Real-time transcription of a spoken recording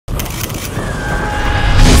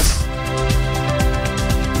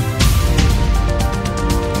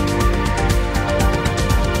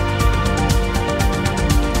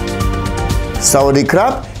Sawadee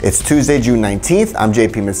krap, it's Tuesday, June 19th. I'm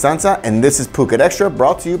JP Mestanza, and this is Phuket Extra,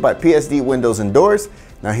 brought to you by PSD Windows and Doors.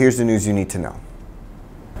 Now here's the news you need to know.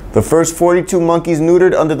 The first 42 monkeys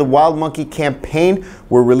neutered under the Wild Monkey campaign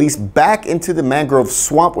were released back into the mangrove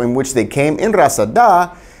swamp in which they came in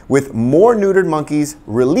Rasada, with more neutered monkeys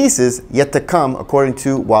releases yet to come, according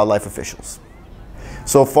to wildlife officials.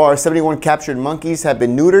 So far, 71 captured monkeys have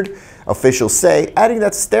been neutered, officials say, adding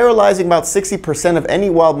that sterilizing about 60% of any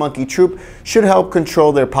wild monkey troop should help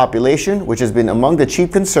control their population, which has been among the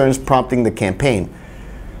chief concerns prompting the campaign.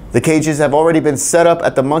 The cages have already been set up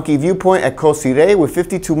at the monkey viewpoint at Koh Sireh, with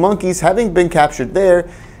 52 monkeys having been captured there.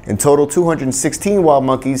 In total, 216 wild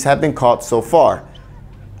monkeys have been caught so far.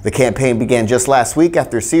 The campaign began just last week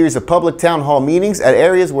after a series of public town hall meetings at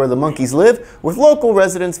areas where the monkeys live, with local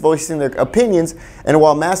residents voicing their opinions. And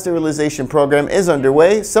while mass sterilization program is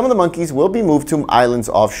underway, some of the monkeys will be moved to islands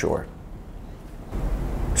offshore.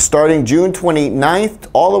 Starting June 29th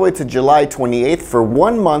all the way to July 28th for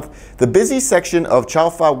 1 month, the busy section of Chao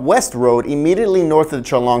Phraya West Road immediately north of the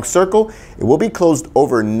Chalong Circle, it will be closed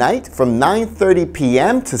overnight from 9:30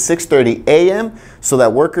 p.m. to 6:30 a.m. so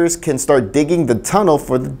that workers can start digging the tunnel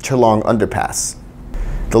for the Chalong underpass.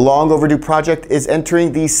 The long overdue project is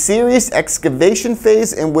entering the serious excavation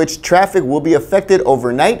phase, in which traffic will be affected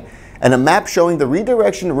overnight, and a map showing the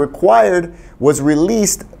redirection required was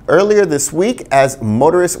released earlier this week, as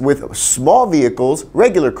motorists with small vehicles,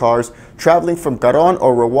 regular cars, traveling from Caron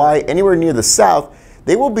or Rawai anywhere near the south,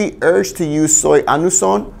 they will be urged to use Soy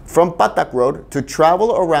Anuson from Patak Road to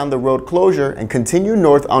travel around the road closure and continue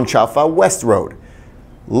north on Chao Phraya West Road.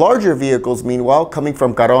 Larger vehicles, meanwhile, coming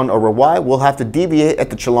from Caron or Rawai will have to deviate at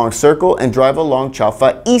the Chalong Circle and drive along Chao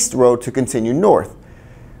Phraya East Road to continue north.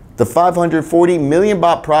 The 540 million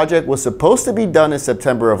baht project was supposed to be done in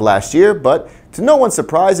September of last year, but to no one's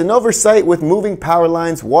surprise, an oversight with moving power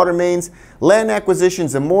lines, water mains, land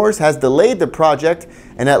acquisitions, and more has delayed the project,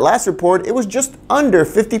 and at last report, it was just under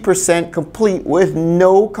 50% complete with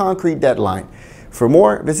no concrete deadline. For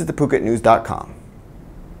more, visit thephuketnews.com.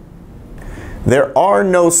 There are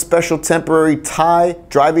no special temporary Thai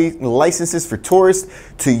driving licenses for tourists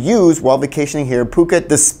to use while vacationing here in Phuket,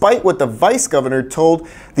 despite what the vice governor told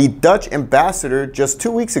the Dutch ambassador just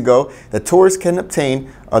 2 weeks ago, that tourists can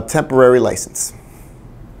obtain a temporary license.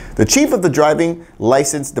 The chief of the driving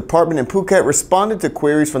license department in Phuket responded to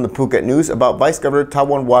queries from the Phuket News about Vice Governor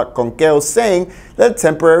Tawonwat Kongkeo, saying that a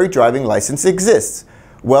temporary driving license exists.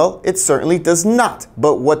 Well, it certainly does not,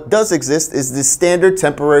 but what does exist is the standard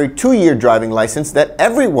temporary 2-year driving license that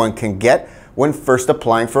everyone can get when first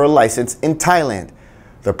applying for a license in Thailand.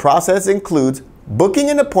 The process includes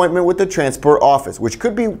booking an appointment with the transport office, which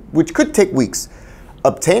could take weeks,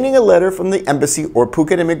 obtaining a letter from the embassy or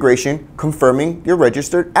Phuket Immigration confirming your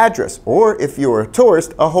registered address, or if you're a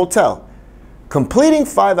tourist, a hotel, completing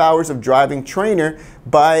 5 hours of driving trainer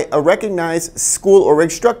by a recognized school or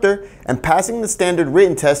instructor, and passing the standard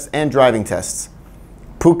written tests and driving tests.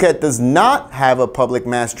 Phuket does not have a public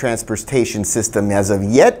mass transportation system as of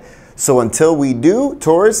yet, so until we do,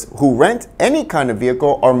 tourists who rent any kind of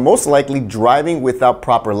vehicle are most likely driving without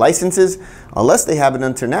proper licenses, unless they have an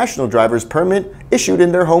international driver's permit issued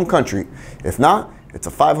in their home country. If not, it's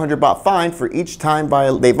a 500 baht fine for each time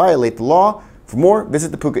they violate the law. For more,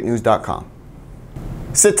 visit thephuketnews.com.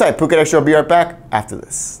 Sit tight, Phuket Extra will be right back after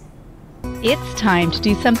this. It's time to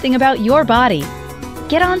do something about your body.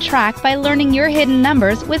 Get on track by learning your hidden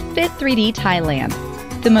numbers with Fit3D Thailand,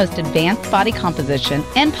 the most advanced body composition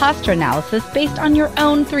and posture analysis based on your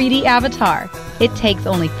own 3D avatar. It takes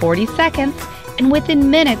only 40 seconds, and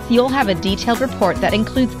within minutes you'll have a detailed report that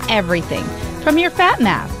includes everything from your fat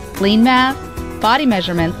mass, lean mass, body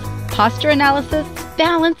measurements, posture analysis,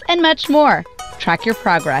 balance, and much more. Track your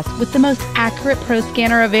progress with the most accurate Pro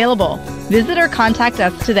Scanner available. Visit or contact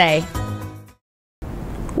us today.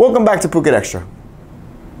 Welcome back to Phuket Extra.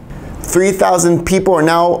 3,000 people are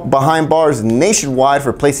now behind bars nationwide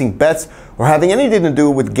for placing bets or having anything to do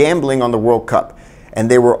with gambling on the World Cup, and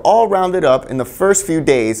they were all rounded up in the first few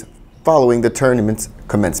days following the tournament's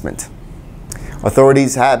commencement.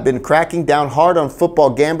 Authorities have been cracking down hard on football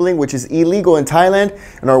gambling, which is illegal in Thailand,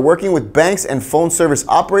 and are working with banks and phone service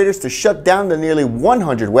operators to shut down the nearly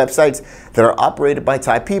 100 websites that are operated by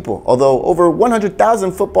Thai people, although over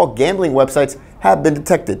 100,000 football gambling websites have been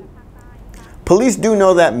detected. Police do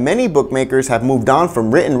know that many bookmakers have moved on from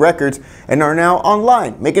written records and are now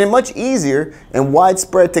online, making it much easier and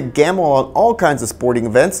widespread to gamble on all kinds of sporting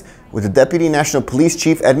events, with the Deputy National Police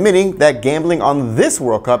Chief admitting that gambling on this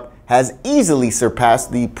World Cup has easily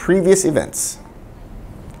surpassed the previous events.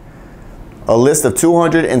 A list of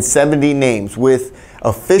 270 names with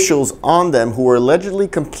officials on them who were allegedly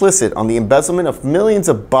complicit on the embezzlement of millions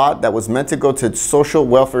of baht that was meant to go to social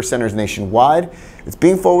welfare centers nationwide. It's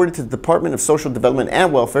being forwarded to the Department of Social Development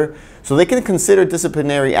and Welfare so they can consider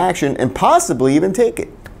disciplinary action and possibly even take it.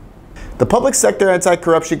 The Public Sector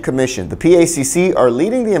Anti-Corruption Commission, the PACC, are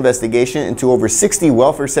leading the investigation into over 60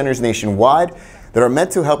 welfare centers nationwide that are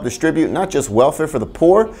meant to help distribute not just welfare for the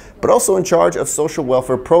poor, but also in charge of social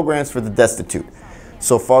welfare programs for the destitute.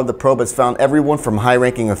 So far, the probe has found everyone from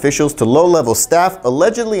high-ranking officials to low-level staff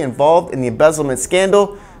allegedly involved in the embezzlement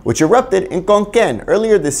scandal, which erupted in Khon Kaen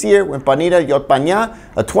earlier this year when Panida Yotpanya,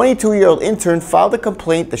 a 22-year-old intern, filed a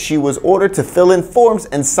complaint that she was ordered to fill in forms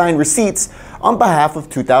and sign receipts on behalf of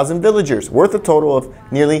 2,000 villagers, worth a total of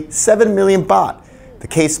nearly 7 million baht. The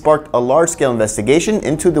case sparked a large-scale investigation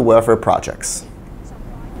into the welfare projects.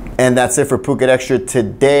 And that's it for Phuket Extra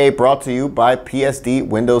today, brought to you by PSD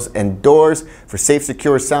Windows and Doors. For safe,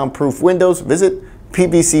 secure, soundproof windows, visit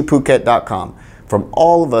pbcphuket.com. From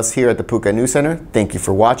all of us here at the Phuket News Center, thank you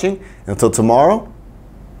for watching. Until tomorrow,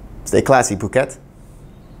 stay classy, Phuket.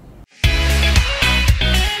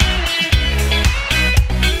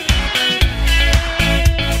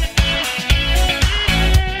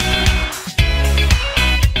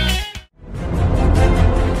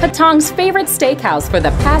 Patong's favorite steakhouse for the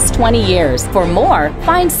past 20 years. For more,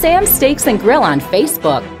 find Sam's Steaks and Grill on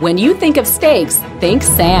Facebook. When you think of steaks, think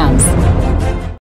Sam's.